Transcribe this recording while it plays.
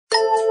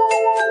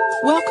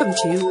Welcome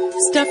to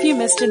Stuff You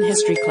Missed in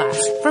History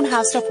Class from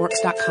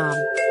HowStuffWorks.com.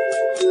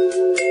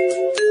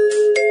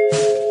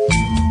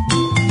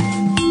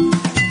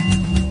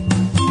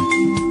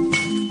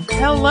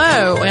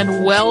 Hello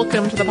and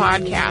welcome to the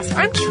podcast.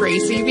 I'm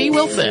Tracy V.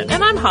 Wilson.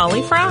 And I'm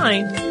Holly Fry.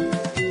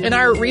 In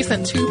our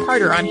recent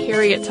two-parter on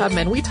Harriet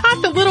Tubman, we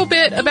talked a little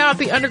bit about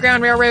the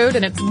Underground Railroad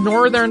and its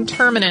northern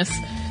terminus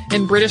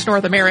in British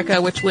North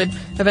America, which would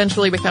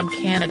eventually become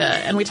Canada.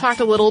 And we talked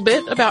a little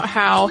bit about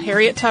how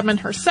Harriet Tubman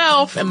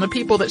herself and the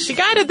people that she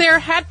guided there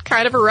had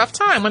kind of a rough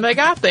time when they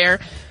got there,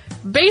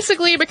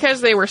 basically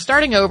because they were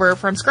starting over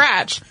from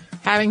scratch,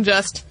 having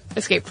just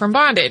escaped from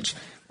bondage.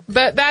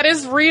 But that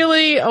is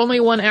really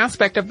only one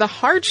aspect of the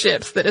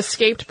hardships that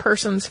escaped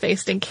persons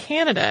faced in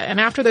Canada.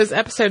 And after those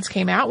episodes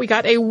came out, we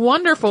got a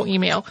wonderful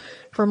email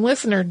from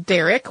listener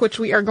Derek, which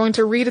we are going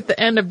to read at the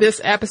end of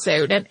this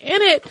episode. And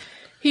in it,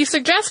 he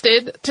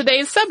suggested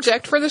today's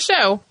subject for the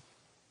show.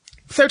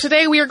 So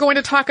today we are going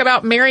to talk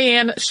about Mary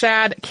Ann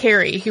Shadd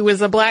Cary, who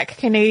was a black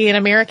Canadian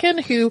American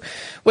who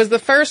was the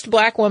first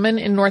black woman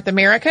in North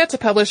America to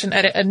publish and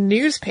edit a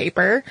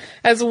newspaper,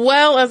 as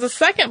well as the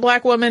second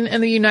black woman in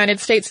the United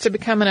States to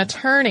become an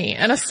attorney.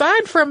 And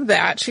aside from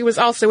that, she was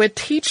also a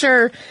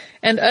teacher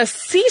and a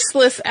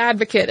ceaseless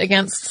advocate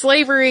against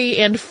slavery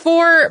and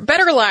for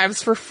better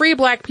lives for free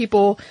black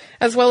people,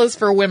 as well as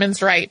for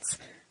women's rights.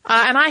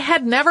 And I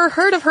had never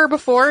heard of her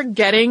before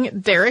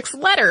getting Derek's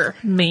letter.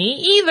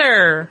 Me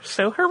either.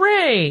 So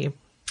hooray.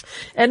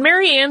 And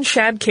Mary Ann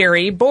Shadd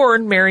Cary,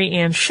 born Mary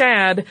Ann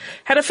Shadd,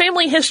 had a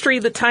family history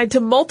that tied to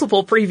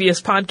multiple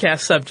previous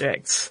podcast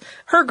subjects.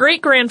 Her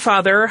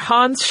great-grandfather,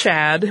 Hans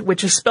Shadd,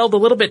 which is spelled a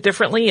little bit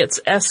differently, it's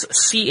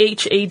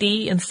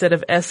S-C-H-A-D instead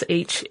of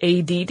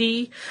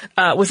S-H-A-D-D,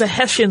 was a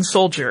Hessian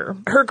soldier.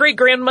 Her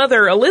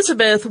great-grandmother,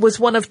 Elizabeth, was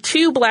one of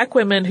two black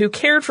women who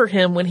cared for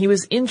him when he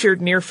was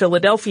injured near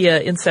Philadelphia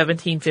in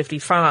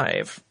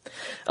 1755.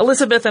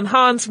 Elizabeth and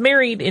Hans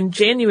married in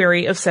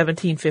January of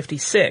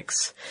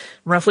 1756.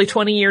 Roughly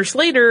 20 years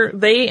later,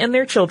 they and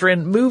their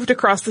children moved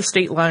across the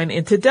state line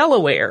into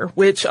Delaware,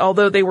 which,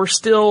 although they were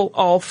still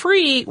all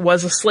free,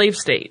 was a slave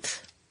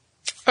state.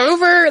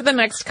 Over the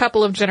next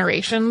couple of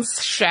generations,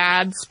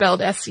 Shadd,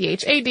 spelled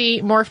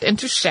S-C-H-A-D, morphed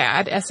into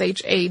Shadd,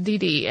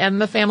 S-H-A-D-D, and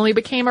the family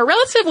became a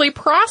relatively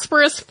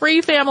prosperous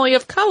free family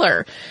of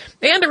color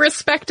and a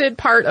respected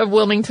part of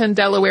Wilmington,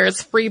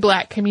 Delaware's free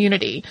black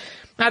community.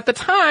 At the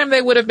time,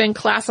 they would have been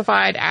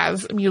classified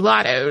as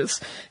mulattoes,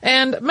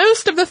 and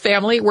most of the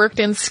family worked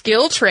in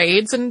skilled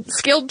trades and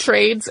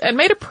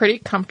made a pretty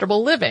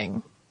comfortable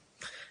living.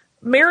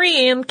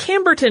 Mary Ann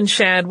Camberton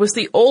Shadd was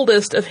the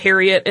oldest of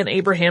Harriet and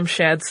Abraham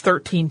Shadd's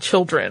 13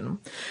 children.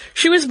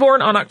 She was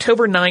born on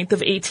October 9th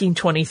of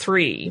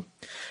 1823.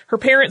 Her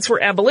parents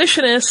were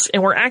abolitionists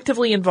and were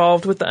actively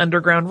involved with the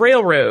Underground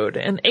Railroad,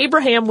 and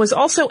Abraham was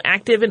also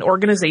active in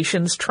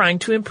organizations trying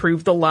to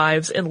improve the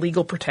lives and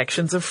legal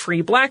protections of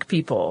free black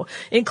people,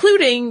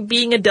 including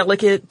being a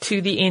delegate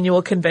to the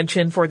annual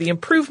convention for the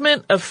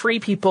improvement of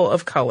free people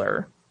of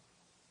color.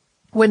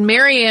 When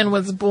Mary Ann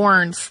was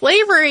born,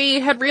 slavery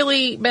had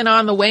really been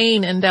on the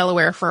wane in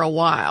Delaware for a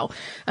while,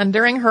 and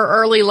during her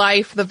early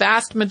life, the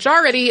vast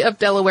majority of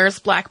Delaware's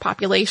black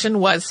population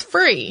was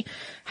free.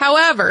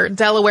 However,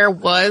 Delaware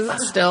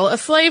was still a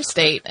slave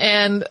state,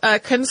 and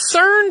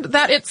concerned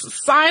that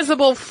its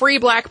sizable free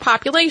black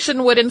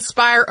population would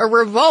inspire a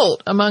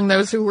revolt among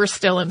those who were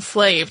still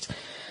enslaved.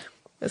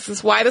 This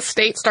is why the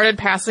state started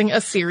passing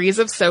a series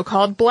of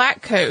so-called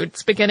black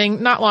codes,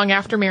 beginning not long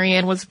after Mary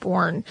Ann was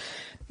born.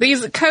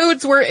 These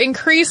codes were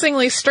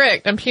increasingly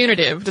strict and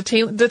punitive,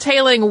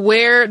 detailing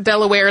where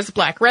Delaware's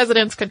black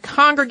residents could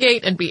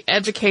congregate and be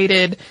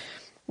educated,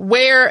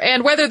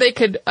 whether they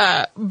could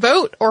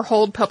vote or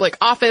hold public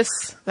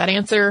office. That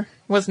answer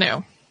was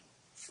no.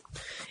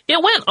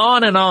 It went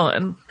on and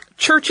on.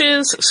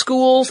 Churches,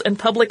 schools, and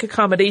public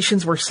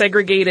accommodations were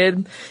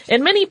segregated,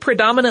 and many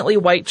predominantly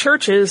white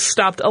churches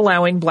stopped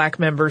allowing black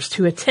members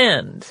to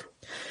attend.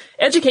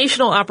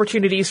 Educational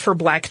opportunities for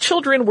black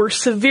children were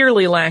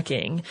severely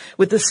lacking,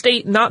 with the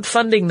state not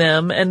funding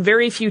them and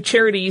very few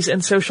charities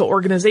and social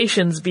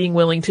organizations being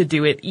willing to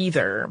do it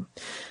either.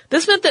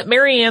 This meant that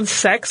Mary Ann's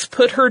sex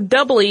put her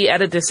doubly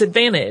at a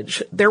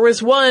disadvantage. There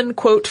was one,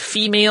 quote,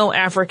 female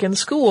African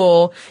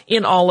school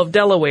in all of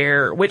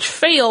Delaware, which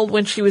failed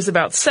when she was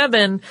about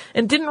 7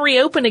 and didn't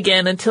reopen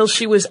again until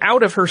she was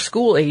out of her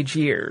school-age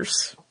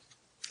years.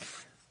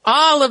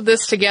 All of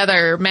this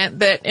together meant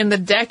that in the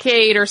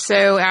decade or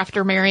so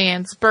after Mary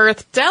Ann's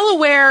birth,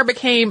 Delaware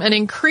became an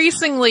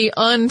increasingly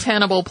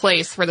untenable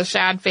place for the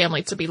Shadd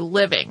family to be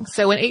living.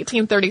 So in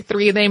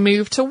 1833, they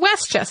moved to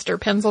Westchester,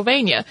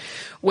 Pennsylvania,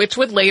 which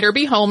would later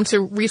be home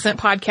to recent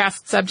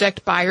podcast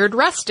subject Bayard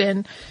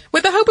Rustin,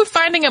 with the hope of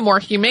finding a more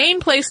humane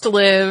place to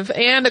live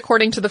and,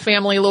 according to the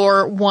family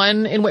lore,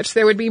 one in which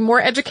there would be more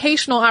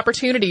educational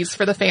opportunities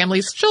for the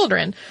family's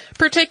children,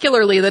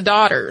 particularly the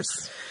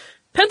daughters.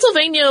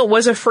 Pennsylvania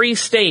was a free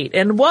state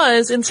and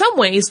was, in some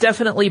ways,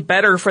 definitely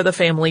better for the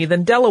family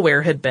than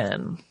Delaware had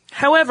been.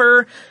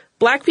 However,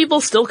 Black people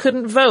still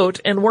couldn't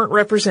vote and weren't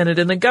represented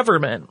in the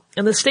government,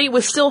 and the state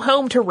was still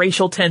home to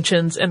racial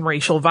tensions and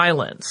racial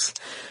violence.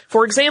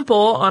 For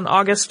example, on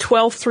August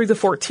 12th through the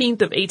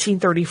 14th of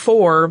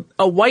 1834,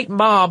 a white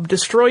mob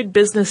destroyed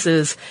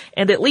businesses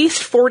and at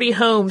least 40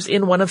 homes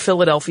in one of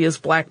Philadelphia's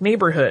black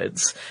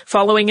neighborhoods,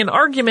 following an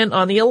argument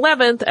on the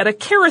 11th at a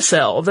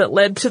carousel that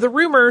led to the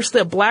rumors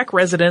that black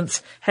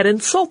residents had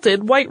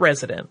insulted white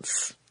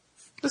residents.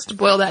 Just to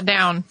boil that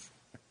down,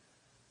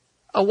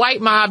 a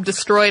white mob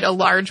destroyed a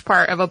large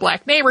part of a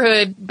black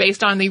neighborhood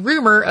based on the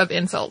rumor of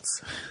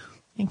insults,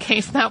 in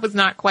case that was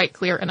not quite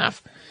clear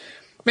enough.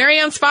 Mary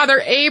Ann's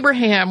father,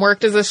 Abraham,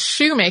 worked as a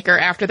shoemaker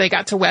after they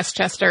got to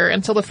Westchester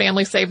until the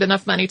family saved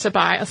enough money to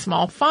buy a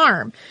small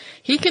farm.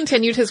 He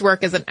continued his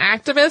work as an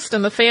activist,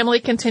 and the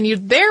family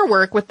continued their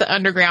work with the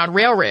Underground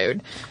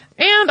Railroad.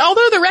 And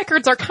although the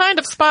records are kind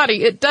of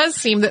spotty, it does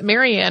seem that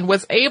Mary Ann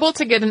was able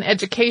to get an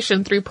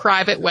education through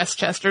private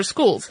Westchester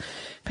schools.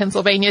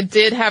 Pennsylvania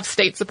did have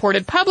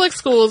state-supported public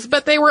schools,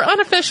 but they were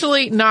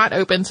unofficially not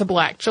open to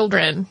black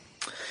children.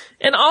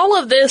 And all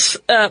of this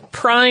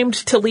primed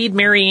to lead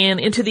Mary Ann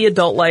into the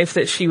adult life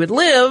that she would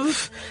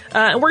live.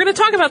 And we're going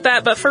to talk about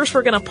that, but first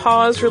we're going to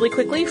pause really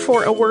quickly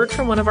for a word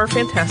from one of our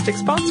fantastic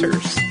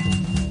sponsors.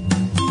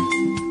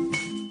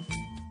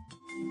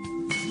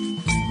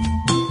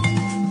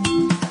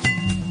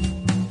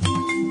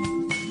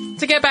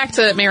 To get back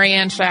to Mary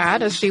Ann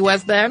Shadd, as she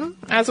was then,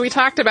 as we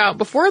talked about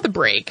before the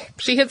break,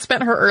 she had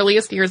spent her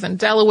earliest years in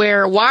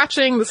Delaware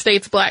watching the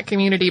state's black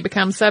community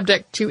become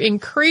subject to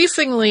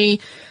increasingly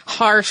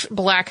harsh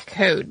black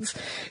codes.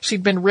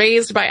 She'd been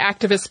raised by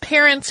activist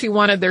parents who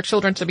wanted their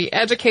children to be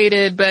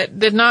educated, but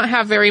did not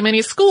have very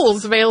many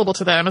schools available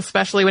to them,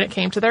 especially when it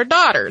came to their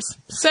daughters.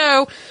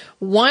 So,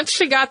 once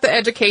she got the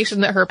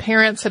education that her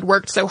parents had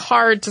worked so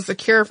hard to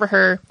secure for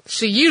her,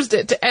 she used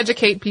it to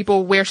educate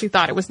people where she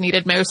thought it was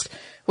needed most,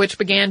 which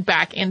began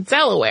back in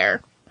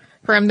Delaware.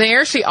 From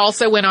there, she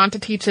also went on to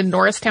teach in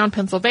Norristown,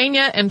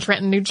 Pennsylvania, and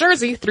Trenton, New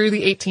Jersey through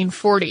the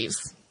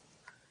 1840s.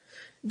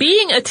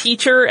 Being a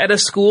teacher at a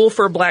school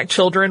for black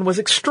children was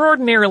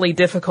extraordinarily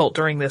difficult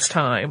during this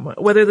time,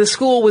 whether the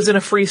school was in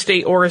a free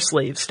state or a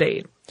slave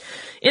state.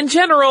 In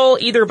general,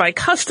 either by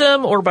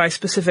custom or by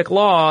specific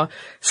law,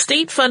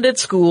 state-funded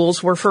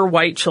schools were for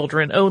white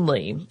children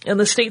only, and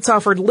the states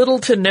offered little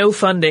to no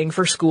funding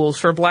for schools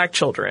for black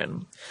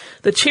children.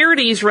 The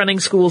charities running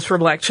schools for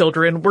black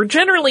children were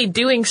generally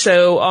doing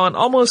so on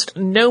almost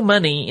no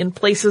money in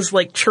places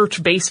like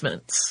church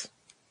basements.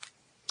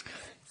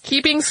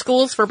 Keeping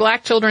schools for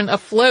black children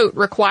afloat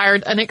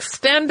required an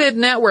extended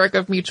network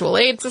of mutual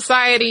aid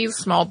societies,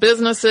 small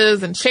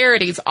businesses, and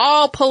charities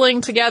all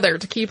pulling together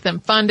to keep them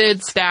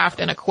funded, staffed,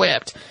 and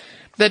equipped.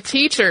 The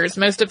teachers,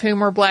 most of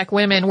whom were black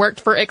women, worked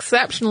for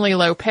exceptionally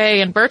low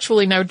pay and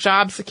virtually no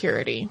job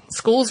security.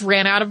 Schools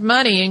ran out of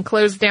money and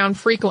closed down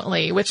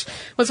frequently, which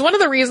was one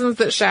of the reasons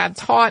that Shadd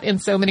taught in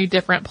so many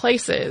different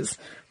places.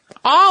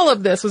 All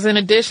of this was in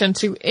addition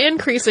to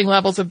increasing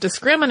levels of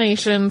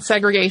discrimination,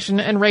 segregation,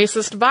 and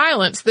racist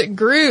violence that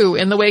grew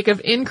in the wake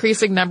of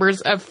increasing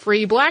numbers of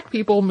free black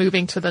people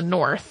moving to the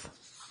north.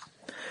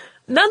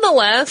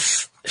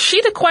 Nonetheless,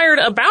 she'd acquired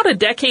about a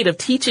decade of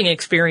teaching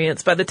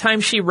experience by the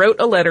time she wrote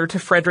a letter to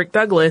Frederick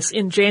Douglass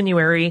in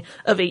January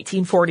of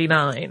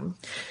 1849.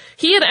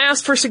 He had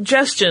asked for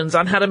suggestions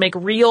on how to make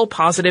real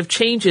positive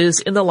changes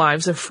in the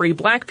lives of free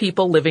black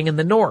people living in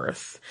the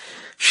North.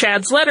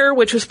 Shadd's letter,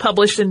 which was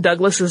published in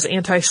Douglass's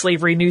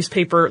anti-slavery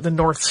newspaper, The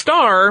North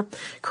Star,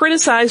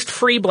 criticized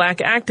free black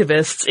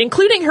activists,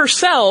 including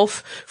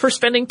herself, for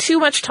spending too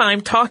much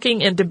time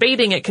talking and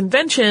debating at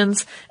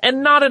conventions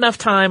and not enough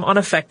time on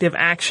effective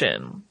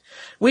action.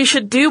 We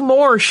should do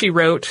more, she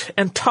wrote,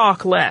 and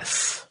talk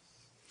less.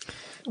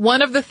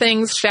 One of the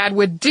things Shadd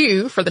would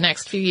do for the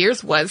next few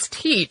years was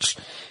teach.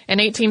 In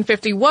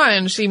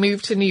 1851, she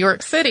moved to New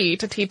York City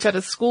to teach at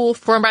a school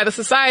formed by the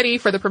Society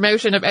for the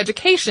Promotion of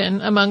Education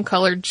Among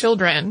Colored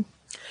Children.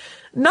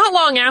 Not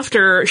long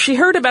after, she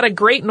heard about a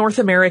great North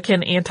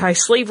American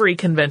anti-slavery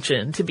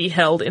convention to be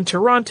held in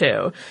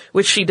Toronto,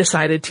 which she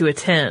decided to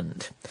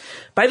attend.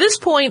 By this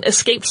point,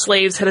 escaped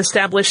slaves had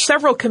established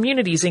several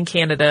communities in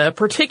Canada,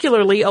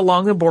 particularly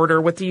along the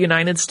border with the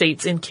United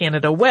States in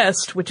Canada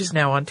West, which is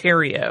now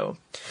Ontario.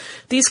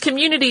 These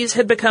communities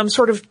had become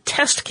sort of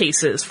test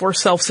cases for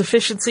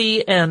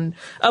self-sufficiency and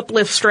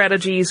uplift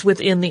strategies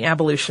within the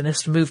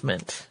abolitionist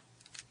movement.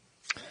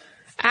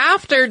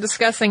 After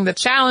discussing the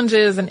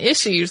challenges and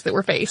issues that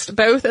were faced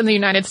both in the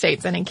United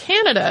States and in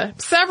Canada,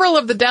 several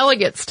of the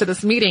delegates to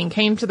this meeting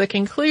came to the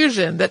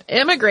conclusion that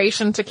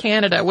immigration to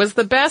Canada was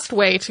the best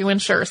way to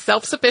ensure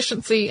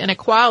self-sufficiency and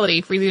equality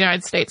for the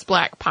United States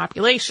black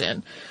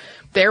population.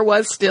 There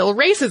was still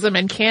racism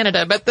in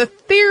Canada, but the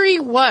theory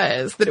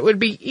was that it would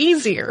be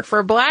easier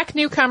for black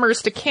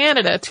newcomers to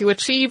Canada to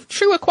achieve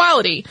true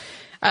equality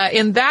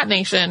in that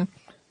nation,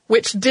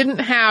 which didn't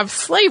have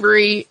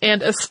slavery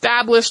and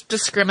established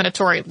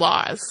discriminatory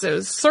laws. So it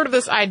was sort of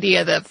this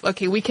idea that,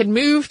 okay, we can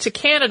move to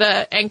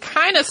Canada and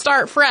kind of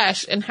start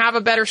fresh and have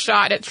a better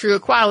shot at true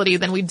equality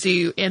than we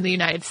do in the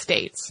United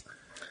States.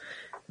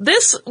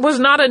 This was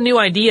not a new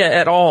idea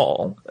at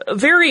all.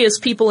 Various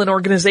people and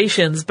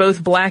organizations,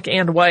 both black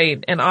and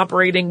white, and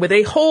operating with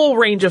a whole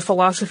range of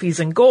philosophies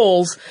and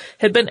goals,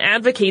 had been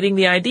advocating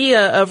the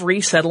idea of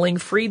resettling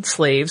freed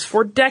slaves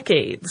for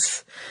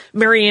decades.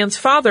 Mary Ann's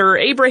father,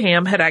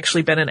 Abraham, had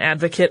actually been an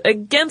advocate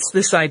against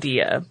this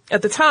idea,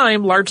 at the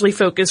time largely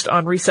focused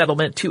on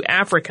resettlement to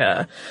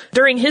Africa,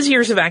 during his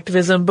years of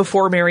activism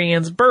before Mary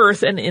Ann's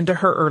birth and into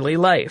her early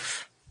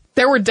life.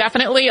 There were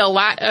definitely a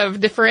lot of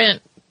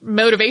different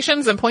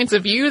motivations and points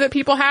of view that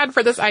people had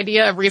for this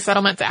idea of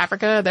resettlement to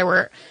Africa.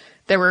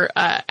 There were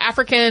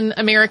African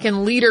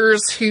American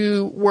leaders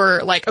who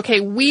were like,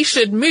 okay, we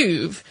should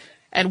move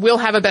and we'll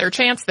have a better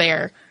chance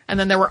there. And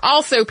then there were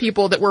also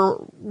people that were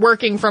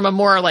working from a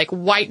more like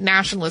white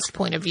nationalist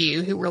point of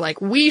view who were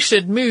like, we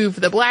should move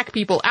the black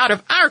people out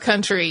of our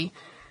country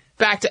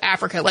back to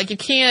Africa. Like, you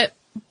can't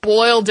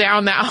boil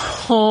down that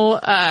whole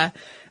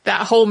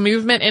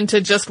movement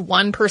into just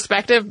one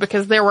perspective,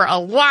 because there were a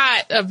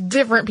lot of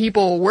different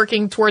people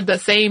working toward the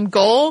same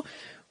goal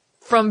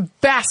from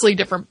vastly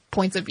different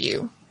points of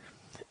view.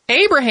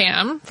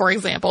 Abraham, for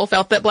example,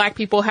 felt that black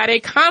people had a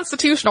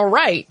constitutional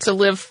right to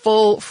live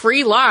full,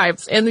 free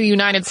lives in the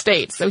United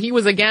States, so he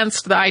was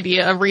against the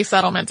idea of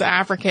resettlement to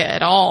Africa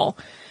at all.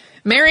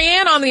 Mary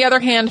Ann, on the other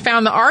hand,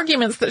 found the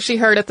arguments that she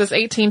heard at this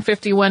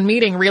 1851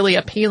 meeting really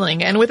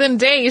appealing, and within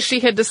days she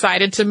had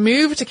decided to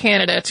move to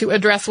Canada to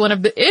address one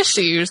of the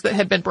issues that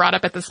had been brought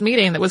up at this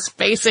meeting that was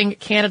facing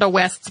Canada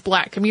West's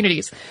black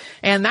communities,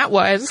 and that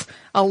was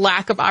a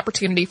lack of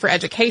opportunity for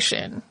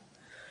education.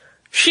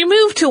 She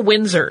moved to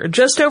Windsor,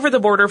 just over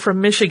the border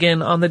from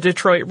Michigan on the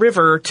Detroit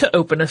River, to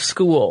open a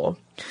school.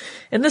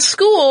 And the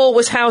school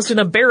was housed in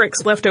a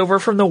barracks left over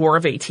from the War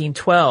of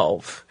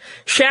 1812.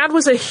 Shad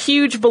was a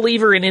huge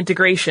believer in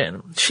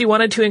integration. She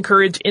wanted to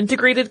encourage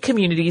integrated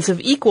communities of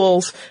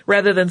equals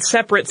rather than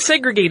separate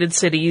segregated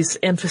cities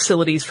and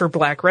facilities for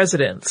black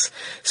residents.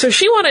 So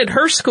she wanted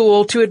her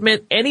school to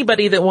admit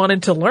anybody that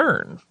wanted to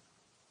learn.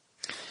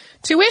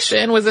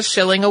 Tuition was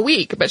 $1 a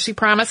week, but she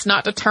promised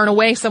not to turn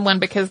away someone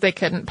because they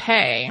couldn't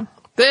pay.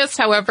 This,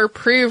 however,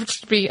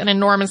 proved to be an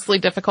enormously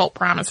difficult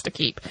promise to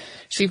keep.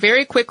 She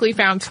very quickly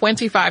found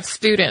 25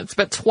 students,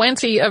 but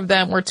 20 of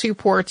them were too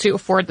poor to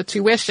afford the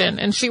tuition,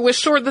 and she was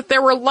sure that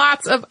there were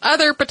lots of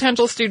other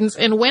potential students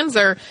in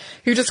Windsor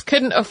who just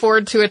couldn't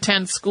afford to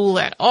attend school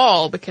at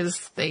all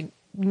because they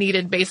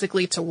needed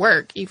basically to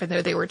work, even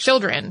though they were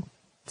children,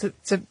 to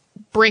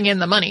bring in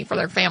the money for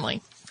their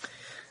family.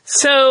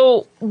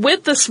 So,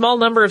 with the small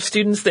number of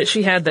students that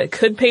she had that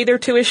could pay their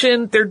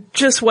tuition, there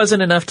just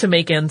wasn't enough to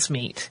make ends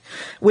meet.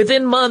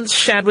 Within months,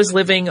 Shad was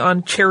living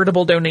on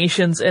charitable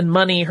donations and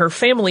money her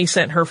family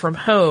sent her from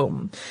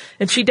home,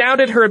 and she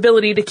doubted her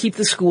ability to keep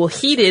the school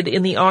heated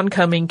in the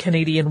oncoming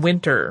Canadian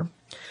winter.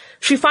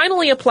 She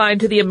finally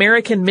applied to the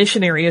American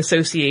Missionary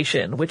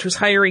Association, which was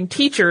hiring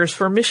teachers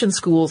for mission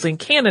schools in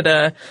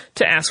Canada,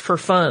 to ask for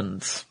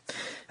funds.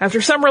 After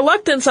some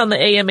reluctance on the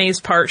AMA's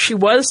part, she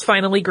was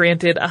finally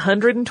granted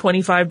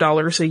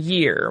 $125 a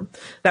year.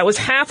 That was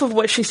half of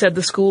what she said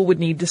the school would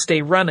need to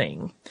stay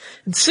running.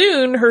 And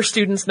soon, her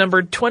students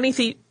numbered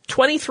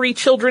 23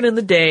 children in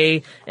the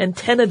day and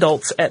 10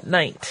 adults at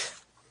night.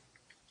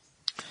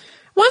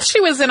 Once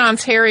she was in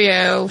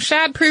Ontario,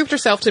 Shad proved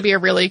herself to be a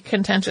really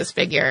contentious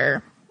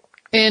figure.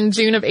 In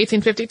June of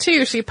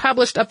 1852, she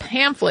published a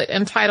pamphlet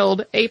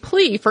entitled A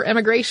Plea for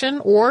Immigration,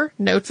 or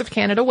Notes of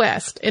Canada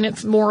West, in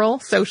its moral,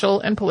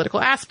 social, and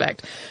political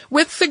aspect,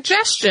 with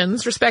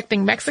suggestions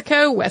respecting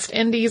Mexico, West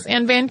Indies,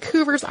 and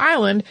Vancouver's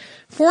Island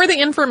for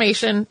the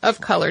information of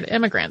colored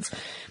immigrants.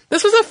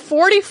 This was a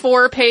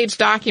 44-page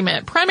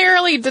document,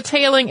 primarily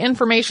detailing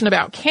information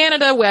about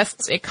Canada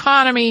West's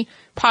economy,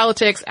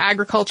 politics,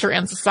 agriculture,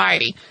 and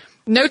society.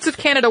 Notes of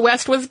Canada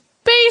West was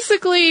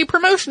basically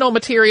promotional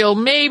material,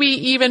 maybe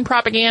even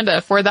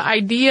propaganda for the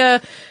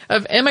idea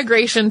of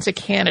immigration to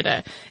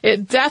Canada.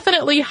 It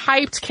definitely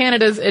hyped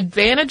Canada's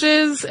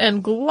advantages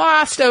and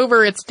glossed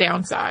over its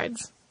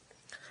downsides.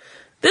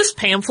 This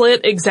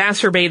pamphlet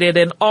exacerbated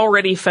an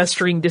already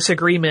festering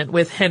disagreement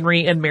with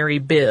Henry and Mary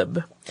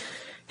Bibb.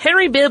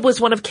 Henry Bibb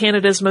was one of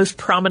Canada's most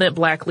prominent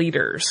black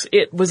leaders.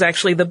 It was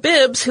actually the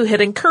Bibbs who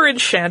had encouraged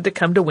Shad to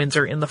come to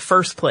Windsor in the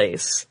first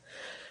place.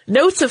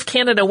 Notes of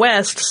Canada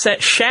West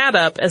set Shad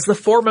up as the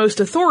foremost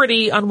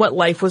authority on what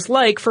life was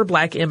like for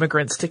black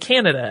immigrants to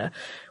Canada,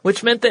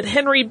 which meant that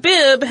Henry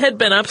Bibb had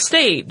been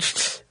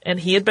upstaged, and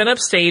he had been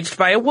upstaged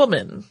by a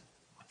woman.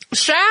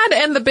 Shad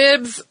and the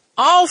Bibbs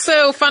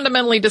also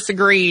fundamentally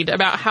disagreed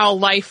about how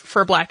life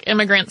for black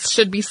immigrants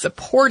should be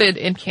supported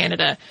in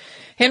Canada.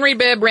 Henry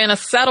Bibb ran a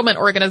settlement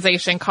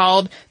organization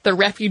called the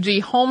Refugee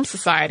Home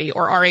Society,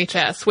 or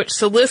RHS, which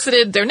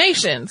solicited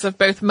donations of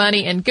both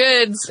money and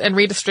goods and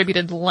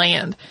redistributed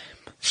land.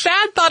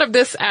 Shad thought of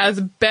this as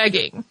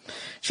begging.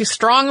 She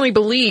strongly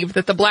believed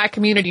that the black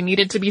community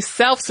needed to be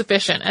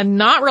self-sufficient and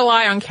not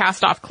rely on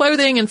cast-off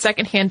clothing and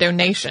secondhand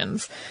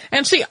donations.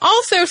 And she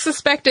also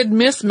suspected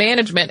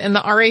mismanagement in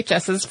the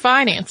RHS's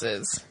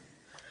finances.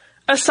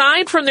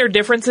 Aside from their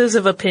differences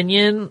of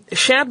opinion,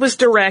 Shad was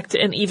direct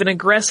and even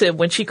aggressive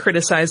when she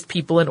criticized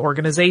people and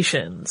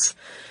organizations.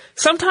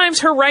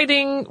 Sometimes her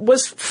writing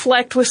was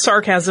flecked with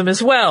sarcasm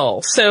as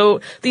well, so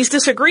these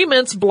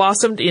disagreements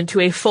blossomed into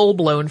a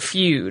full-blown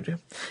feud.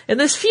 And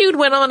this feud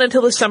went on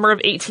until the summer of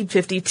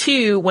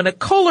 1852, when a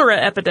cholera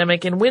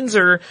epidemic in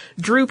Windsor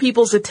drew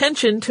people's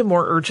attention to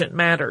more urgent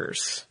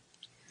matters.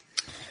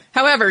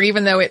 However,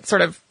 even though it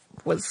sort of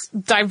was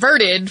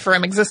diverted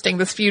from existing,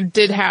 this feud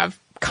did have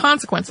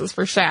consequences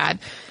for Shad.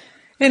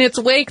 In its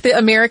wake, the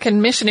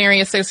American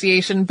Missionary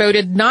Association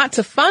voted not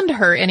to fund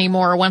her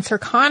anymore once her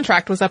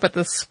contract was up at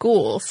the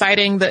school,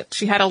 citing that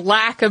she had a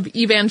lack of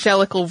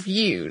evangelical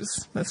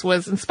views. This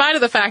was in spite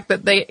of the fact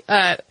that they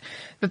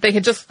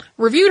had just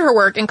reviewed her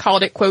work and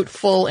called it, quote,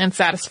 full and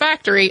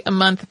satisfactory a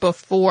month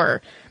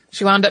before.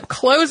 She wound up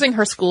closing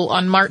her school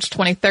on March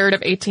 23rd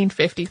of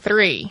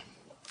 1853.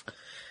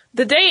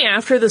 The day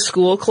after the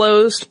school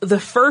closed, the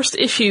first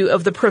issue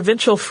of the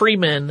Provincial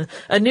Freeman,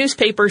 a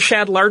newspaper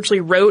Shad largely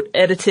wrote,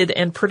 edited,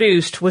 and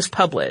produced, was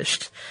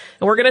published.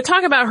 And we're going to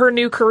talk about her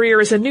new career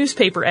as a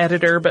newspaper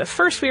editor, but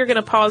first we are going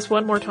to pause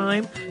one more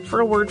time for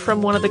a word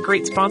from one of the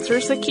great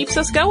sponsors that keeps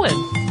us going.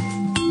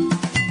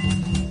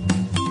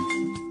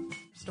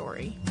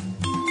 Story.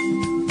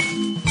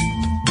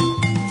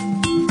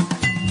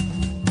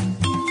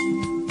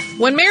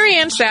 When Mary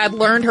Ann Shad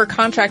learned her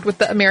contract with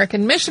the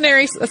American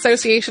Missionary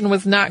Association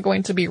was not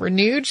going to be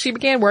renewed, she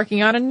began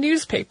working on a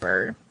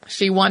newspaper.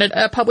 She wanted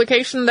a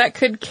publication that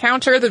could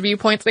counter the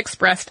viewpoints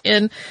expressed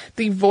in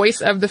The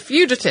Voice of the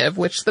Fugitive,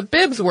 which the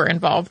Bibbs were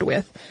involved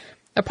with.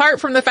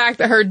 Apart from the fact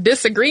that her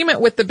disagreement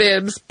with the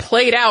Bibbs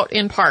played out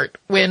in part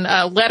when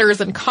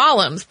letters and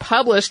columns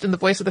published in The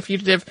Voice of the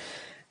Fugitive,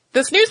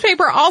 this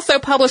newspaper also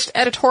published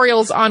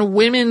editorials on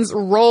women's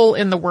role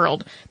in the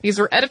world. These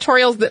were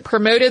editorials that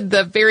promoted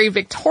the very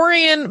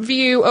Victorian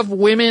view of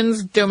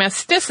women's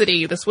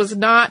domesticity. This was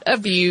not a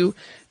view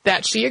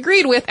that she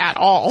agreed with at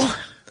all.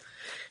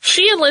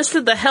 She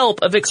enlisted the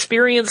help of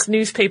experienced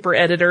newspaper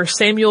editor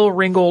Samuel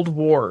Ringgold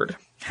Ward.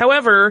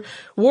 However,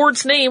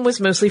 Ward's name was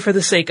mostly for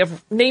the sake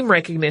of name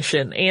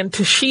recognition and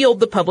to shield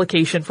the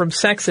publication from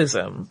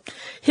sexism.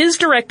 His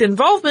direct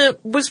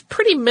involvement was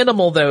pretty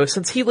minimal, though,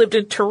 since he lived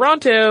in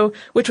Toronto,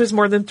 which was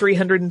more than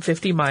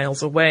 350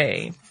 miles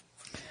away.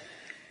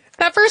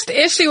 That first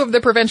issue of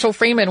the Provincial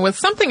Freeman was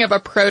something of a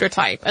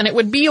prototype, and it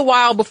would be a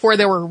while before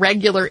there were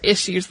regular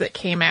issues that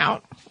came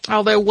out.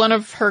 Although one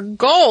of her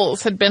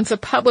goals had been to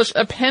publish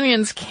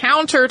opinions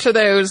counter to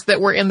those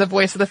that were in The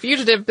Voice of the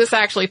Fugitive, this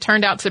actually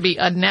turned out to be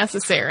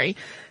unnecessary.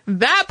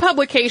 That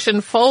publication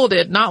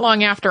folded not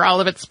long after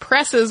all of its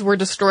presses were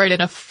destroyed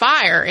in a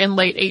fire in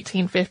late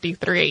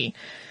 1853.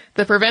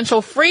 The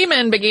Provincial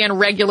Freeman began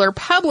regular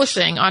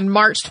publishing on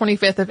March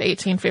 25th of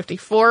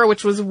 1854,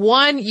 which was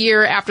 1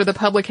 year after the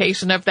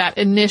publication of that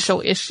initial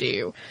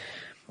issue.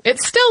 It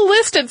still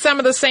listed some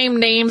of the same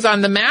names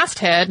on the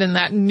masthead in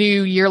that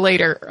new year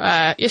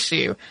later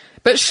issue,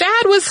 but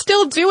Shad was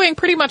still doing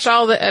pretty much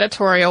all the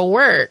editorial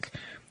work.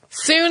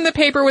 Soon the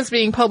paper was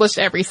being published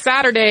every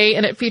Saturday,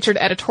 and it featured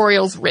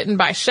editorials written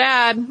by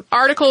Shad,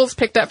 articles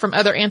picked up from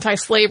other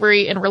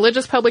anti-slavery and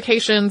religious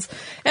publications,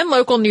 and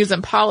local news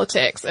and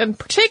politics, in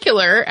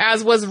particular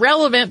as was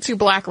relevant to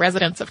black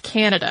residents of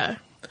Canada.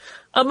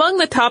 Among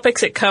the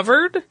topics it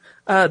covered,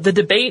 the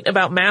debate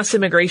about mass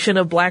immigration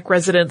of black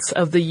residents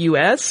of the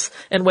U.S.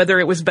 and whether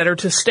it was better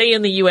to stay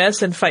in the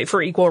U.S. and fight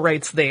for equal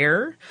rights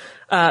there,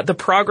 the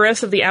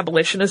progress of the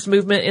abolitionist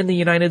movement in the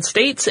United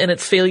States and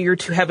its failure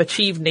to have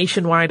achieved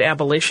nationwide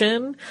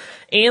abolition,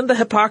 and the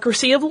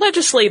hypocrisy of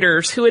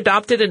legislators who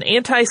adopted an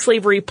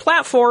anti-slavery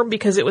platform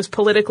because it was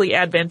politically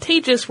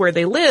advantageous where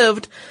they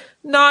lived,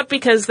 not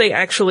because they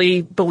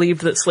actually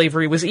believed that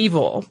slavery was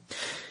evil.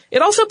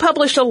 It also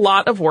published a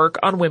lot of work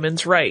on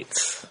women's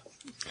rights.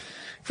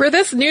 For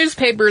this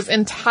newspaper's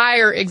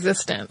entire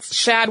existence,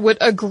 Shad would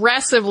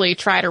aggressively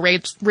try to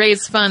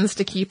raise funds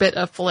to keep it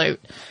afloat.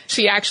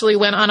 She actually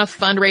went on a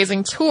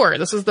fundraising tour.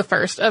 This was the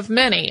first of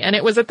many, and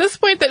it was at this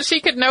point that she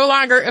could no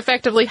longer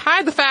effectively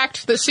hide the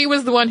fact that she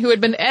was the one who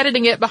had been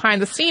editing it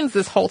behind the scenes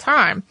this whole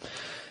time.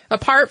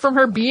 Apart from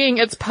her being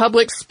its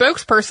public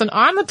spokesperson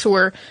on the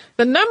tour,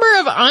 the number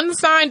of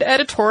unsigned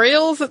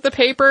editorials that the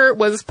paper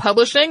was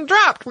publishing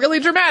dropped really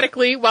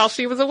dramatically while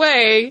she was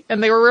away,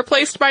 and they were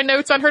replaced by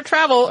notes on her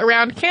travel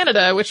around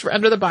Canada, which were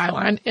under the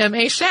byline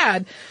M.A.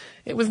 Shad.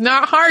 It was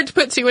not hard to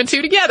put two and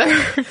two together.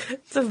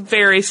 It's a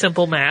very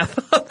simple math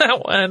on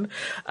that one.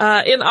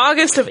 In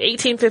August of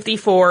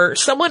 1854,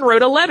 someone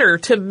wrote a letter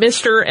to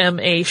Mr.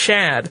 M.A.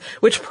 Shad,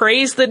 which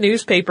praised the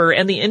newspaper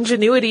and the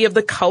ingenuity of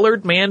the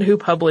colored man who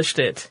published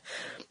it.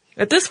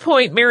 At this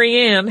point,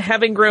 Mary Ann,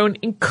 having grown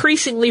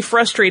increasingly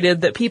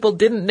frustrated that people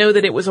didn't know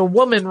that it was a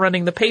woman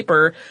running the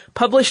paper,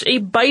 published a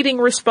biting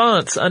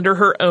response under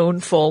her own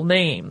full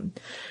name.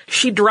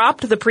 She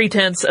dropped the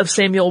pretense of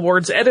Samuel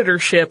Ward's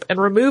editorship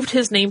and removed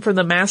his name from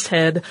the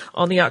masthead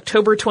on the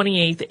October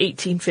 28,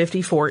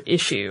 1854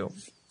 issue.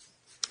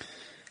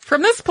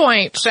 From this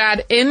point,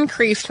 Shad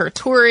increased her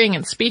touring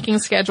and speaking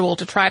schedule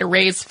to try to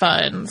raise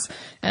funds,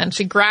 and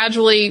she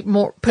gradually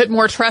put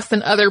more trust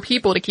in other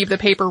people to keep the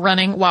paper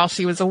running while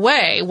she was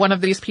away. One of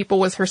these people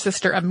was her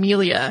sister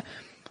Amelia.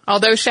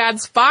 Although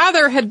Shad's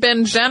father had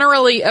been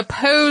generally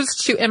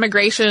opposed to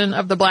immigration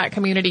of the black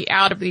community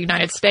out of the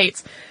United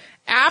States,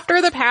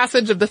 after the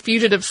passage of the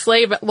Fugitive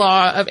Slave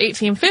Law of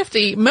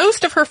 1850,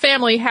 most of her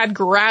family had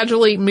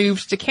gradually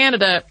moved to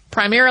Canada,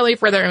 primarily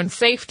for their own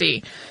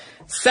safety.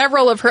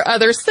 Several of her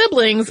other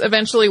siblings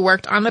eventually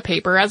worked on the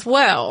paper as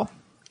well.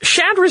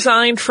 Shad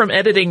resigned from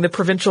editing the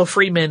Provincial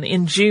Freeman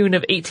in June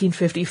of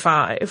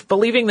 1855,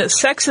 believing that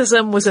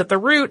sexism was at the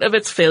root of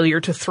its failure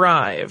to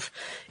thrive.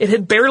 It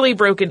had barely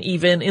broken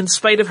even in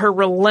spite of her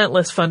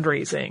relentless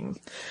fundraising.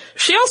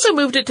 She also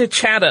moved it to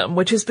Chatham,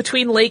 which is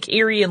between Lake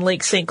Erie and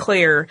Lake St.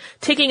 Clair,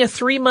 taking a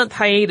 3-month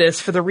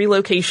hiatus for the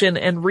relocation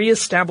and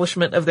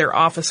reestablishment of their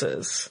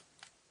offices.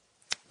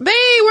 They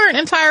weren't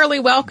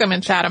entirely welcome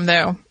in Chatham,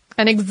 though.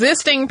 An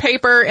existing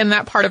paper in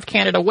that part of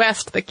Canada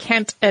West, the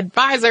Kent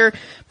Advisor,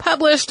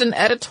 published an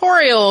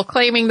editorial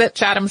claiming that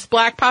Chatham's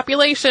black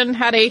population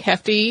had a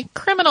hefty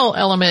criminal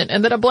element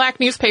and that a black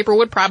newspaper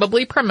would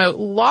probably promote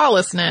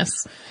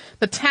lawlessness.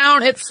 The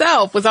town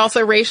itself was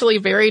also racially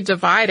very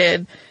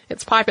divided.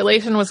 Its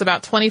population was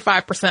about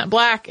 25%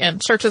 black,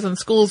 and churches and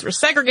schools were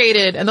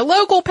segregated, and the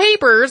local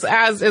papers,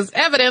 as is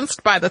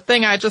evidenced by the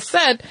thing I just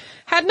said,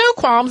 had no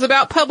qualms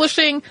about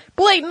publishing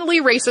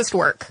blatantly racist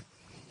work.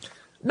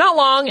 Not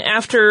long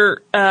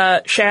after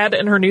Shad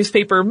and her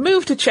newspaper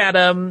moved to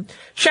Chatham,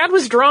 Shad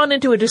was drawn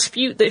into a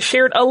dispute that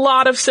shared a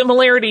lot of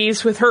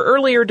similarities with her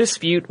earlier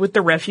dispute with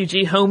the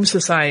Refugee Home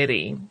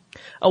Society.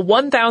 A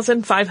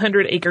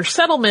 1,500-acre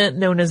settlement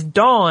known as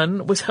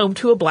Dawn was home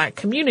to a black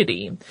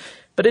community,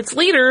 but its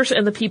leaders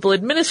and the people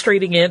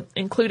administrating it,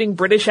 including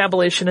British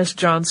abolitionist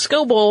John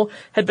Scobell,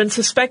 had been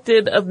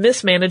suspected of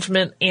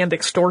mismanagement and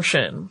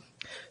extortion.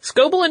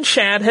 Scobell and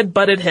Shad had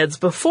butted heads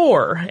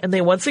before, and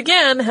they once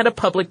again had a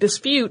public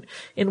dispute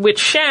in which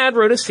Shad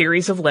wrote a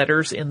series of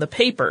letters in the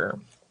paper.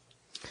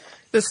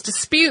 This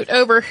dispute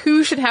over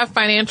who should have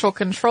financial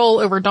control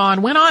over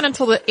Dawn went on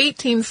until the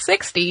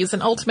 1860s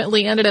and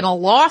ultimately ended in a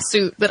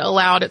lawsuit that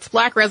allowed its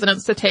black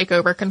residents to take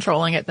over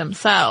controlling it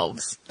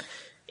themselves.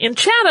 In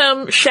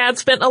Chatham, Shad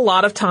spent a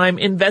lot of time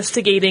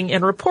investigating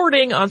and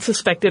reporting on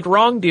suspected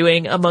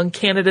wrongdoing among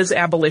Canada's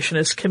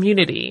abolitionist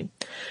community.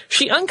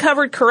 She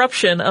uncovered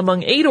corruption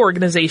among aid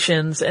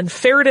organizations and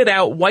ferreted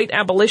out white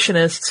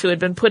abolitionists who had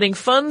been putting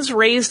funds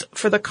raised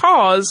for the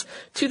cause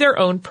to their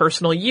own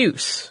personal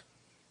use.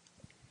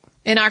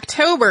 In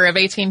October of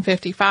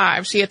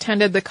 1855, she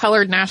attended the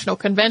Colored National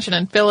Convention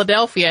in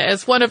Philadelphia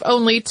as one of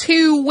only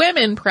 2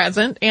 women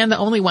present and the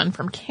only one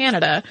from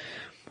Canada.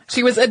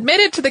 She was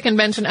admitted to the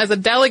convention as a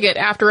delegate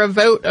after a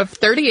vote of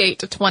 38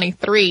 to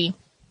 23.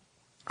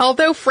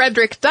 Although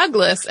Frederick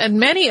Douglass and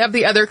many of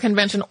the other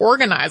convention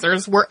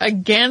organizers were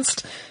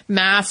against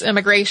mass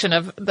immigration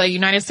of the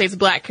United States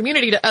black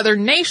community to other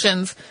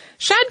nations,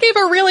 Shad gave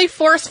a really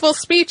forceful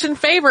speech in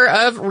favor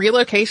of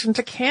relocation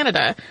to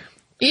Canada.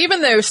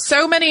 Even though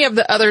so many of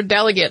the other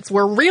delegates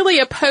were really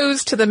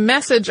opposed to the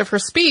message of her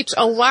speech,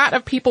 a lot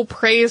of people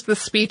praised the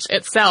speech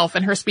itself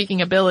and her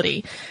speaking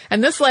ability.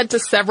 And this led to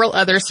several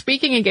other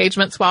speaking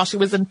engagements while she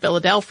was in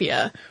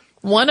Philadelphia.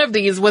 One of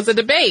these was a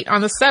debate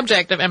on the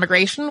subject of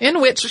immigration in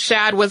which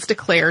Shad was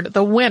declared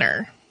the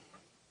winner.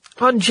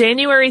 On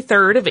January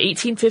 3rd of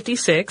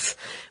 1856,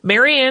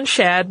 Mary Ann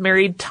Shad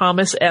married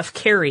Thomas F.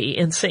 Cary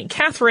in St.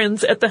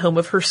 Catharines at the home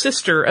of her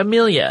sister,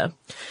 Amelia.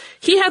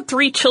 He had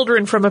 3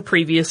 children from a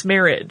previous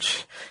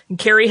marriage, and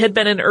Cary had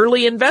been an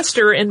early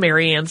investor in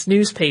Mary Ann's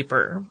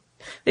newspaper.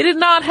 They did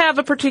not have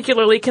a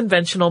particularly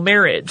conventional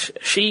marriage.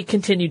 She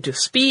continued to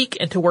speak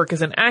and to work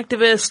as an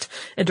activist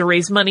and to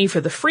raise money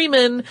for the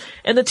Freeman,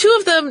 and the 2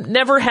 of them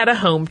never had a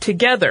home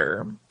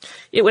together.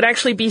 It would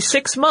actually be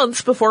 6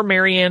 months before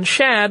Mary Ann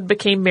Shad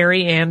became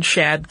Mary Ann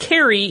Shad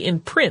Cary in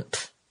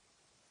print.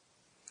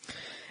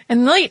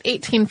 In late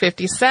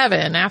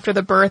 1857, after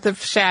the birth of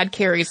Shad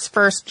Cary's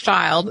first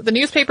child, the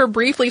newspaper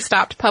briefly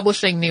stopped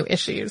publishing new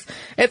issues.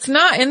 It's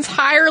not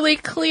entirely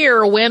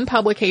clear when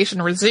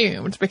publication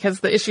resumed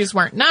because the issues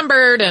weren't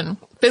numbered and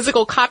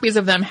physical copies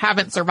of them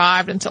haven't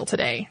survived until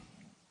today.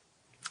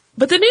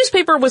 But the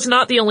newspaper was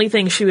not the only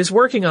thing she was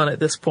working on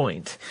at this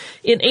point.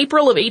 In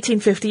April of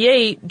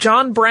 1858,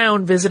 John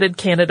Brown visited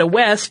Canada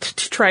West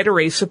to try to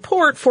raise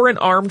support for an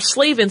armed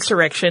slave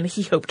insurrection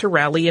he hoped to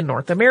rally in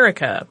North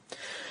America.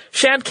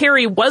 Shad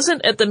Cary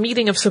wasn't at the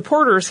meeting of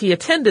supporters he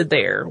attended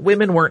there.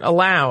 Women weren't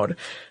allowed.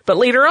 But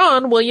later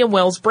on, William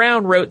Wells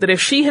Brown wrote that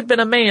if she had been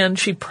a man,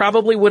 she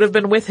probably would have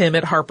been with him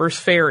at Harper's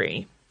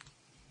Ferry.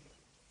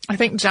 I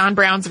think John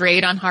Brown's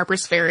raid on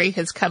Harper's Ferry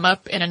has come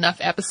up in enough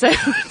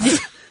episodes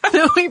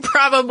that we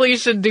probably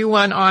should do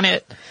one on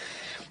it.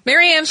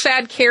 Mary Ann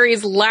Shad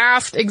Cary's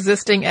last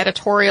existing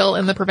editorial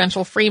in the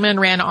Provincial Freeman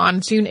ran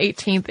on June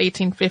 18th,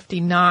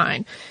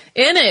 1859.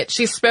 In it,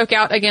 she spoke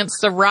out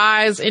against the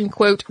rise in,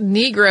 quote,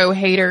 Negro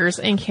haters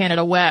in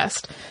Canada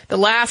West. The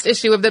last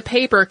issue of the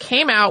paper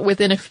came out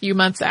within a few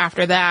months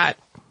after that.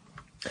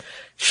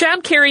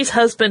 Shad Cary's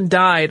husband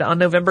died on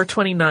November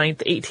 29,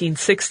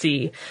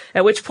 1860,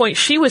 at which point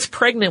she was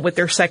pregnant with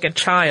their second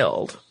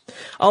child.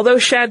 Although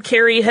Shad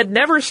Cary had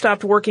never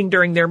stopped working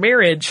during their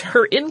marriage,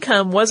 her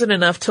income wasn't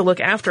enough to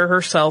look after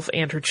herself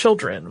and her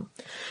children.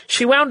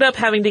 She wound up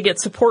having to get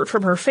support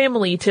from her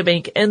family to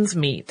make ends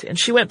meet, and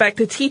she went back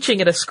to teaching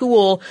at a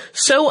school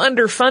so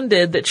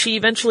underfunded that she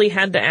eventually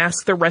had to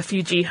ask the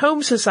Refugee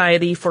Home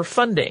Society for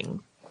funding.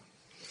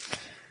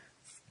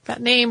 That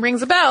name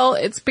rings a bell.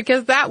 It's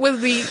because that was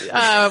the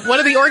one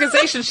of the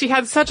organizations she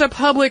had such a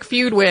public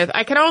feud with.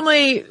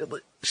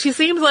 She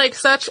seems like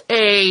such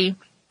an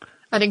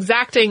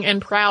exacting and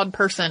proud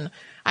person.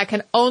 I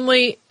can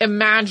only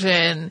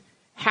imagine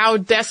how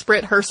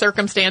desperate her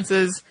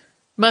circumstances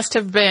must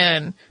have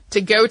been to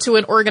go to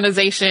an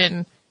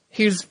organization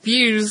whose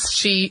views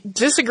she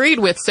disagreed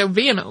with so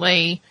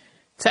vehemently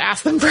to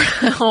ask them for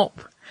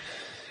help.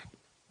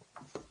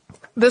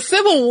 The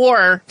Civil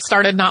War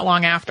started not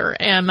long after,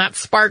 and that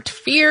sparked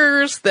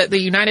fears that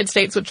the United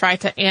States would try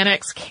to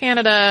annex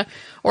Canada,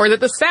 or that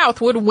the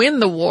South would win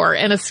the war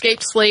and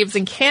escaped slaves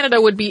in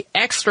Canada would be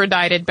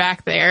extradited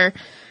back there.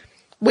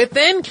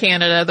 Within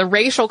Canada, the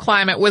racial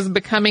climate was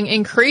becoming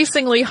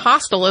increasingly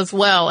hostile as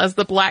well as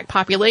the black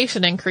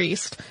population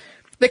increased.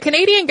 The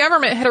Canadian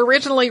government had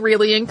originally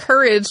really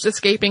encouraged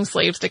escaping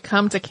slaves to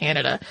come to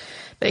Canada.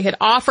 They had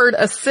offered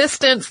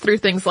assistance through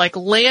things like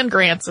land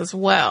grants as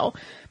well.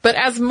 But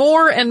as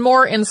more and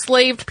more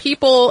enslaved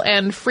people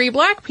and free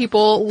black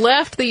people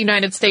left the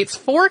United States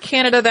for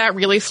Canada, that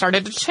really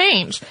started to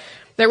change.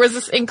 There was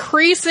this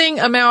increasing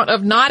amount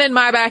of not in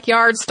my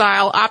backyard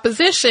style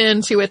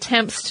opposition to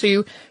attempts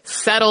to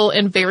settle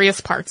in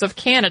various parts of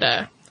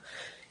Canada.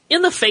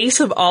 In the face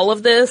of all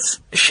of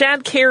this,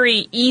 Shad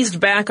Cary eased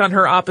back on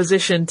her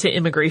opposition to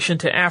immigration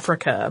to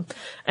Africa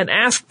and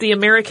asked the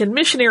American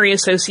Missionary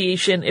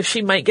Association if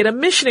she might get a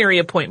missionary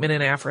appointment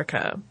in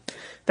Africa.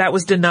 That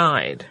was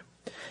denied.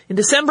 In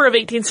December of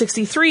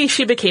 1863,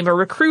 she became a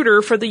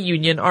recruiter for the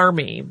Union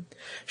Army.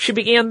 She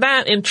began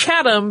that in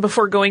Chatham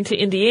before going to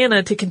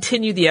Indiana to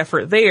continue the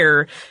effort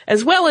there,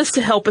 as well as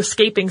to help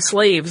escaping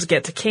slaves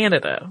get to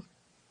Canada.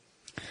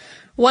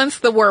 Once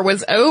the war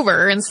was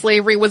over and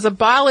slavery was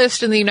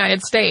abolished in the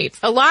United States,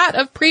 a lot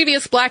of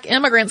previous black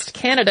immigrants to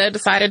Canada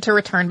decided to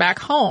return back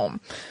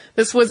home.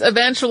 This was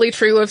eventually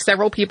true of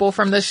several people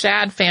from the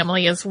Shad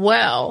family as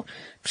well.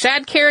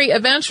 Shad Cary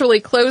eventually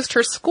closed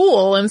her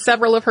school and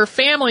several of her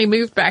family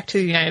moved back to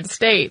the United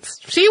States.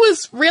 She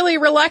was really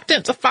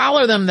reluctant to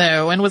follow them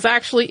though and was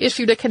actually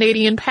issued a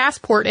Canadian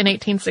passport in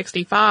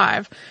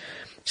 1865.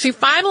 She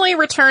finally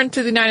returned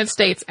to the United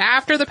States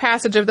after the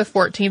passage of the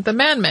 14th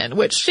Amendment,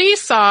 which she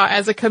saw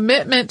as a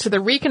commitment to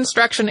the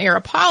Reconstruction-era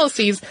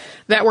policies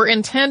that were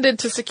intended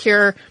to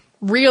secure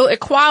real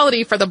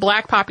equality for the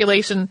black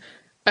population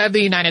of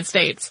the United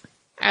States.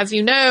 As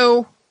you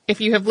know, if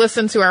you have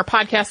listened to our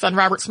podcast on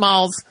Robert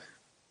Smalls,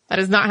 that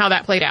is not how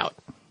that played out.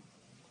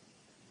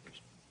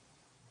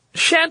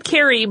 Shad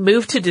Cary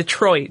moved to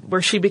Detroit,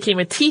 where she became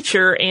a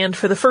teacher and,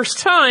 for the first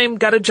time,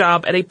 got a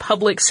job at a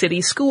public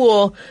city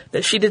school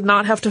that she did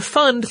not have to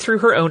fund through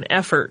her own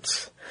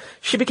efforts.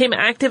 She became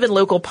active in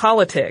local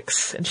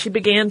politics, and she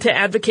began to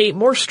advocate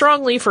more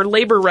strongly for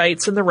labor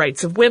rights and the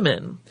rights of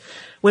women.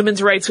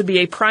 Women's rights would be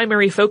a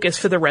primary focus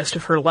for the rest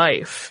of her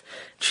life.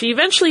 She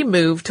eventually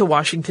moved to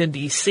Washington,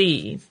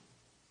 D.C.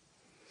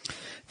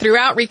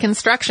 Throughout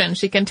Reconstruction,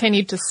 she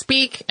continued to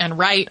speak and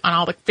write on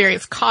all the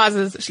various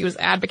causes that she was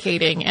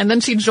advocating, and then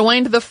she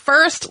joined the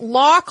first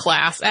law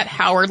class at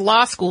Howard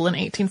Law School in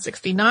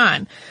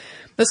 1869.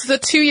 This is a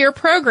 2-year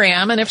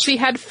program, and if she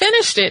had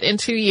finished it in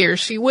 2 years,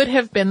 she would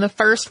have been the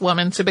first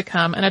woman to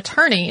become an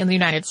attorney in the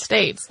United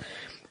States.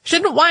 She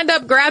didn't wind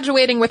up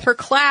graduating with her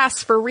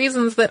class for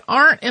reasons that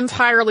aren't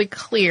entirely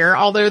clear,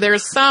 although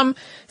there's some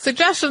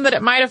suggestion that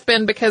it might have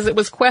been because it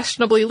was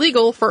questionably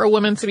legal for a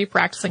woman to be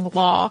practicing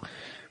law.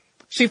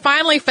 She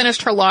finally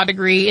finished her law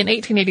degree in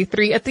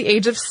 1883 at the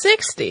age of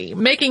 60,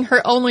 making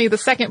her only the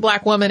second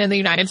black woman in the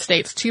United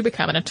States to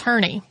become an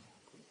attorney.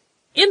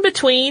 In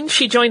between,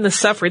 she joined the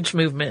suffrage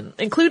movement,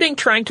 including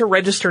trying to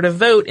register to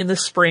vote in the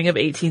spring of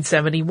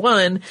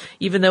 1871,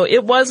 even though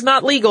it was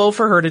not legal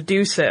for her to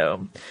do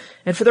so.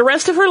 And for the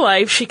rest of her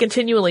life, she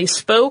continually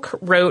spoke,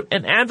 wrote,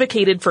 and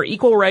advocated for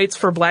equal rights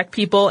for black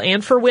people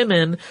and for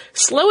women,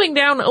 slowing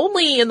down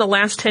only in the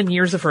last 10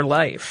 years of her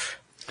life.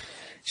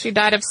 She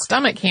died of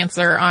stomach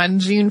cancer on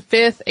June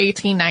 5th,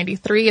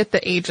 1893 at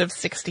the age of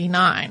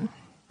 69.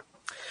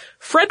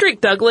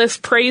 Frederick Douglass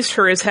praised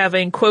her as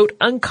having, quote,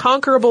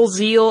 unconquerable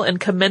zeal and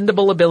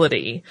commendable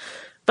ability.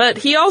 But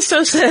he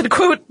also said,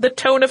 quote, the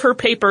tone of her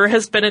paper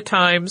has been at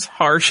times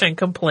harsh and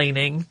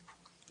complaining.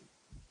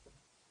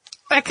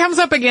 That comes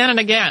up again and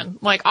again.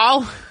 Like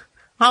all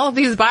of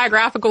these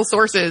biographical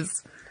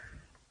sources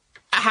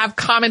have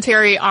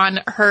commentary on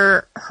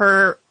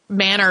her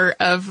manner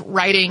of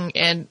writing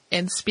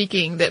and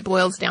speaking that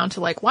boils down to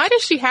like, why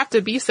does she have to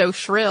be so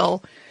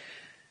shrill?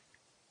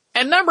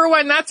 And number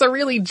one, that's a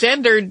really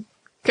gendered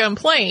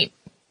complaint.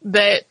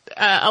 that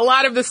a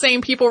lot of the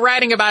same people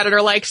writing about it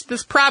are like,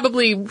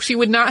 she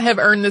would not have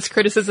earned this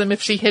criticism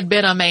if she had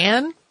been a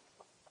man.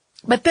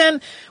 But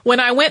then when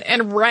I went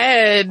and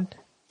read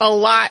a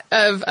lot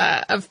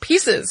of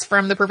pieces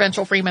from the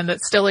Provincial Freeman that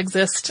still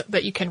exist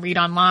that you can read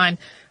online,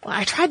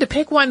 I tried to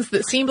pick ones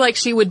that seemed like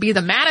she would be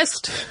the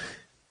maddest.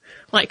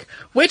 Like,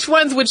 which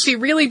ones would she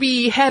really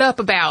be head up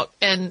about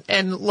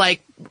and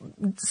like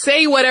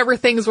say whatever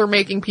things were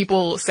making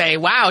people say,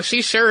 wow,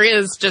 she sure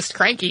is just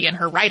cranky in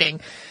her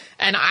writing.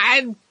 And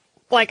I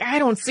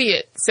don't see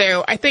it.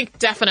 So I think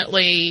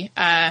definitely,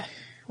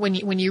 when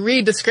you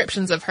read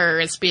descriptions of her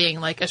as being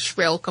like a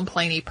shrill,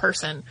 complainy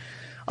person,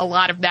 a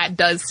lot of that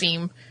does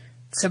seem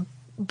to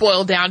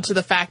boil down to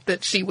the fact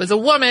that she was a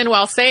woman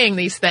while saying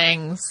these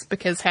things,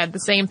 because had the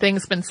same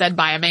things been said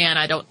by a man,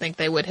 I don't think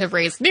they would have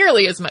raised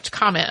nearly as much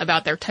comment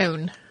about their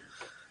tone.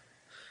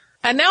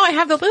 And now I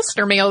have the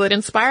listener mail that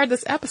inspired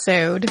this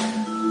episode.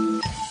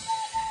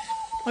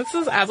 This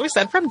is, as we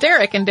said, from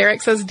Derek, and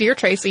Derek says, Dear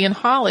Tracy and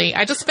Holly,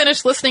 I just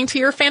finished listening to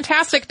your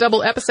fantastic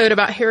double episode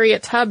about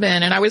Harriet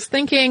Tubman, and I was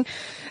thinking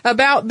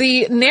about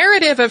the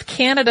narrative of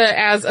Canada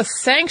as a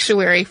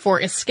sanctuary for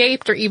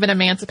escaped or even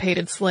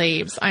emancipated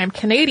slaves. I am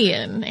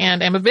Canadian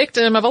and am a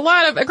victim of a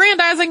lot of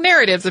aggrandizing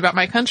narratives about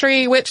my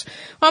country, which,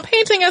 while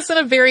painting us in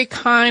a very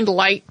kind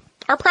light,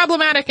 are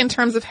problematic in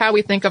terms of how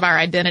we think of our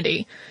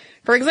identity.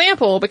 For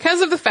example,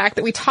 because of the fact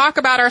that we talk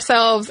about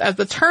ourselves as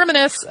the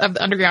terminus of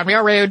the Underground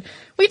Railroad,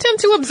 we tend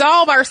to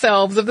absolve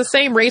ourselves of the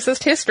same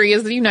racist history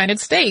as the United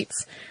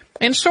States.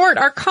 In short,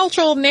 our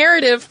cultural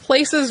narrative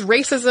places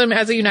racism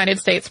as a United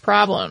States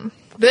problem.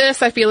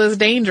 This, I feel, is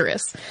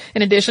dangerous,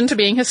 in addition to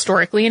being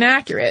historically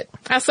inaccurate.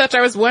 As such,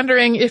 I was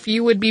wondering if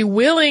you would be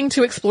willing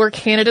to explore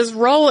Canada's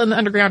role in the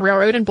Underground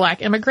Railroad and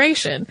black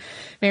immigration.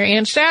 Mary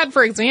Ann Shadd,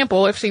 for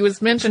example, if she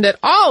was mentioned at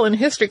all in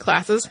history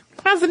classes,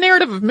 has the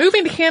narrative of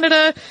moving to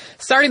Canada,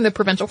 starting the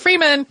Provincial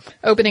Freeman,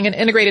 opening an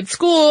integrated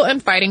school,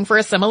 and fighting for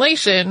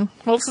assimilation.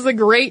 Well, this is a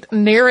great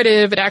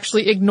narrative. It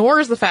actually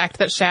ignores the fact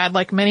that Shadd,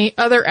 like many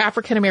other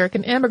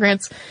African-American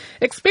immigrants,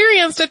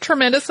 experienced a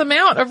tremendous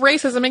amount of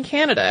racism in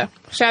Canada.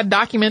 Shadd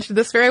documented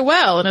this very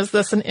well and is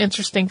thus an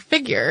interesting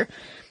figure.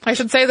 I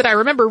should say that I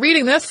remember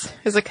reading this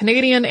as a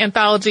Canadian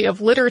anthology of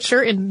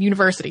literature in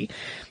university.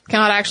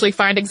 Cannot actually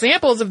find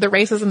examples of the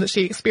racism that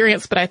she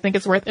experienced, but I think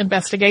it's worth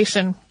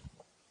investigation.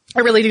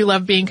 I really do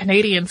love being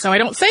Canadian, so I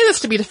don't say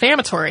this to be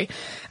defamatory.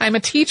 I'm a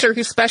teacher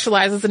who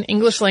specializes in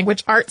English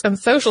language arts and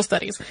social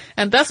studies,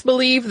 and thus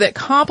believe that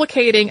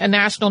complicating a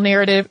national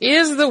narrative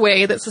is the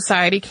way that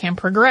society can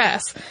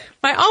progress.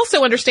 I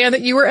also understand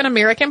that you are an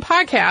American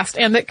podcast,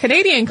 and that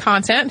Canadian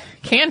content,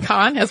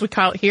 CanCon, as we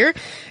call it here,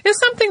 is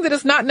something that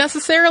is not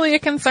necessarily a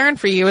concern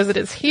for you as it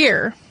is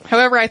here.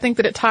 However, I think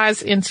that it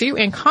ties into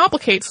and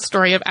complicates the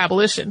story of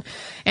abolition,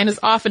 and is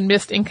often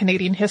missed in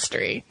Canadian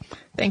history.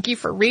 Thank you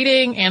for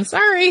reading, and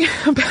sorry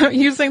about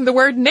using the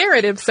word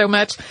narrative so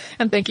much,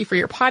 and thank you for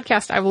your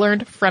podcast. I've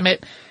learned from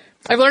it.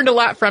 I've learned a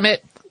lot from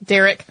it.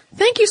 Derek.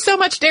 Thank you so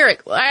much,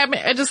 Derek.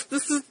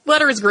 This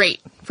letter is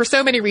great for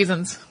so many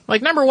reasons.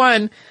 Like, number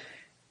one,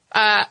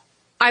 I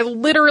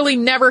literally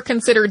never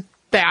considered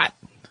that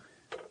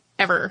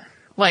ever.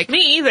 Like,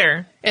 me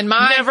either.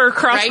 Never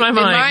crossed my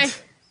mind.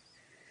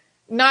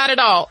 Not at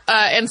all.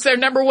 And so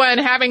number one,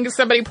 having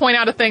somebody point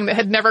out a thing that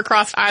had never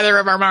crossed either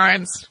of our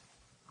minds,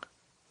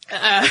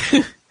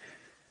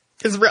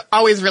 is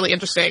always really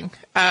interesting.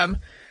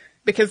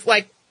 Because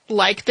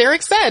like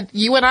Derek said,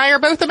 you and I are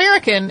both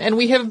American, and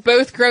we have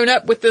both grown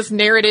up with this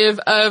narrative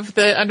of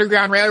the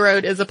Underground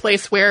Railroad as a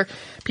place where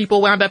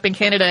people wound up in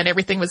Canada and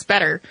everything was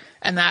better.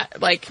 And that,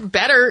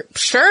 better,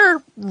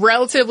 sure,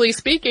 relatively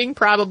speaking,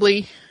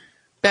 probably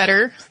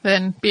better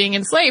than being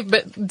enslaved,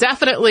 but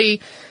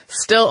definitely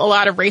still a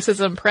lot of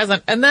racism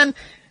present. And then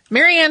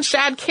Mary Ann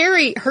Shadd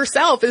Cary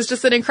herself is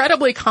just an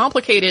incredibly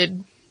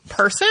complicated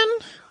person.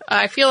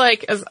 I feel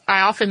like, as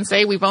I often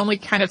say, we've only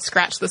kind of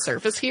scratched the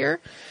surface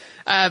here.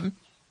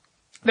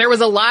 There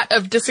was a lot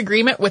of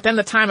disagreement within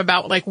the time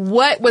about,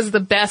 what was the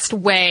best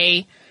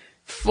way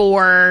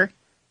for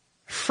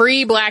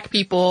free black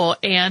people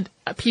and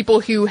people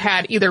who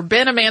had either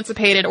been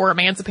emancipated or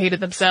emancipated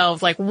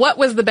themselves. What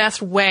was the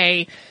best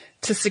way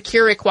to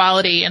secure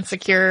equality and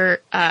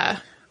secure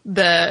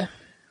the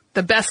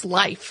best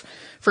life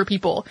for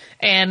people?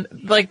 And,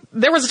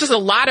 there was just a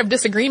lot of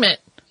disagreement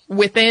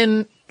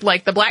within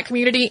the black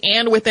community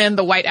and within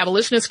the white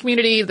abolitionist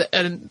community,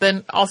 and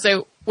then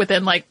also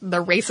within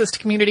the racist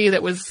community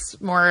that was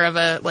more of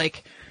a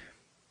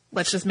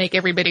let's just make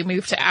everybody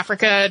move to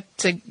Africa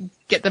to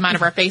get them out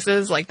of our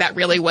faces. That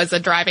really was a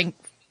driving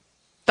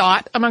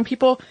thought among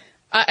people.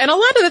 And a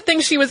lot of the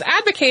things she was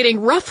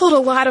advocating ruffled a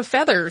lot of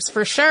feathers,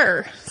 for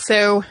sure.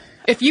 So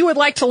if you would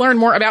like to learn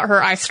more about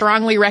her, I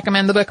strongly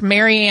recommend the book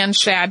Mary Ann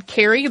Shadd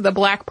Cary, The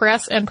Black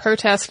Press and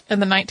Protest in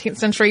the 19th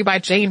Century by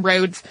Jane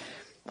Rhodes.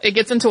 It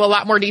gets into a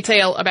lot more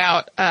detail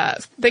about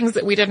things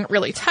that we didn't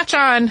really touch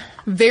on,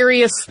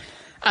 various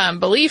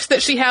beliefs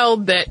that she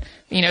held that,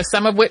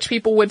 some of which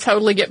people would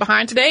totally get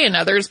behind today, and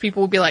others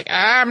people would be like,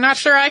 I'm not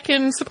sure I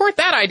can support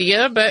that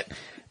idea, but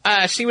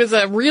She was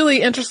a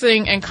really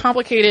interesting and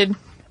complicated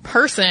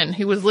person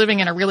who was living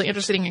in a really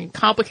interesting and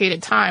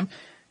complicated time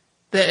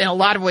that in a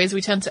lot of ways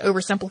we tend to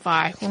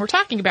oversimplify when we're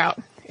talking about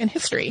in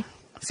history.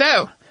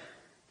 So,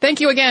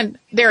 thank you again,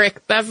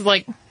 Derek. That's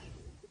like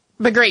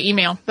the great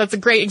email. That's a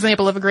great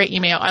example of a great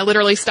email. I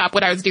literally stopped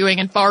what I was doing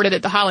and forwarded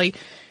it to Holly,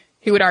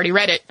 who had already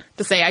read it,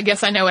 to say, I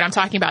guess I know what I'm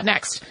talking about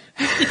next.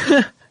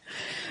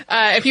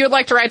 If you would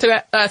like to write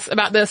to us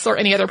about this or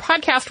any other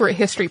podcast, we're at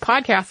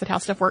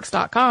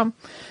historypodcast@howstuffworks.com.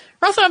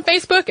 We're also on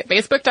Facebook at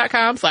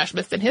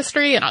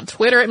facebook.com/missedinhistory and on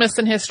Twitter at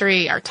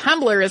missedinhistory. Our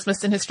Tumblr is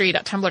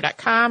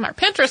missedinhistory.tumblr.com. Our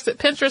Pinterest at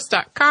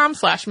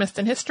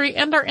pinterest.com/missedinhistory.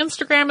 And our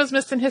Instagram is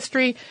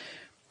missedinhistory.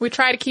 We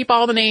try to keep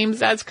all the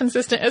names as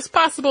consistent as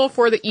possible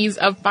for the ease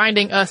of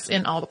finding us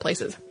in all the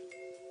places.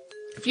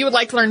 If you would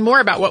like to learn more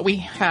about what we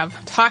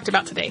have talked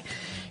about today,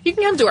 you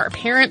can come to our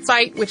parent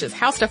site, which is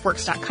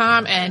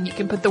howstuffworks.com, and you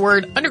can put the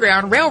word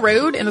Underground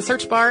Railroad in the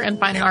search bar and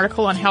find an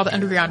article on how the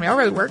Underground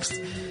Railroad works,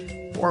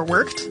 or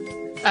worked.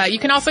 You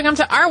can also come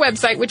to our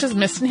website, which is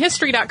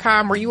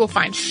missedinhistory.com, where you will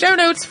find show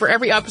notes for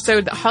every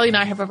episode that Holly and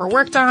I have ever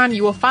worked on.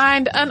 You will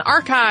find an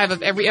archive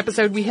of every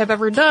episode we have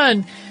ever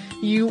done.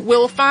 You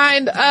will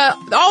find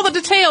all the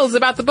details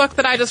about the book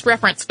that I just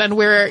referenced and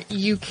where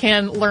you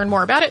can learn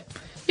more about it.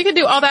 You can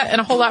do all that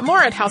and a whole lot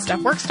more at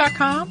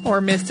howstuffworks.com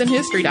or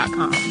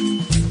missedinhistory.com.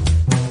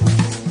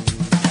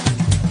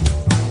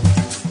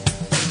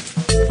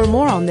 For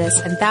more on this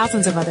and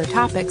thousands of other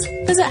topics,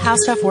 visit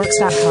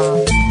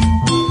howstuffworks.com.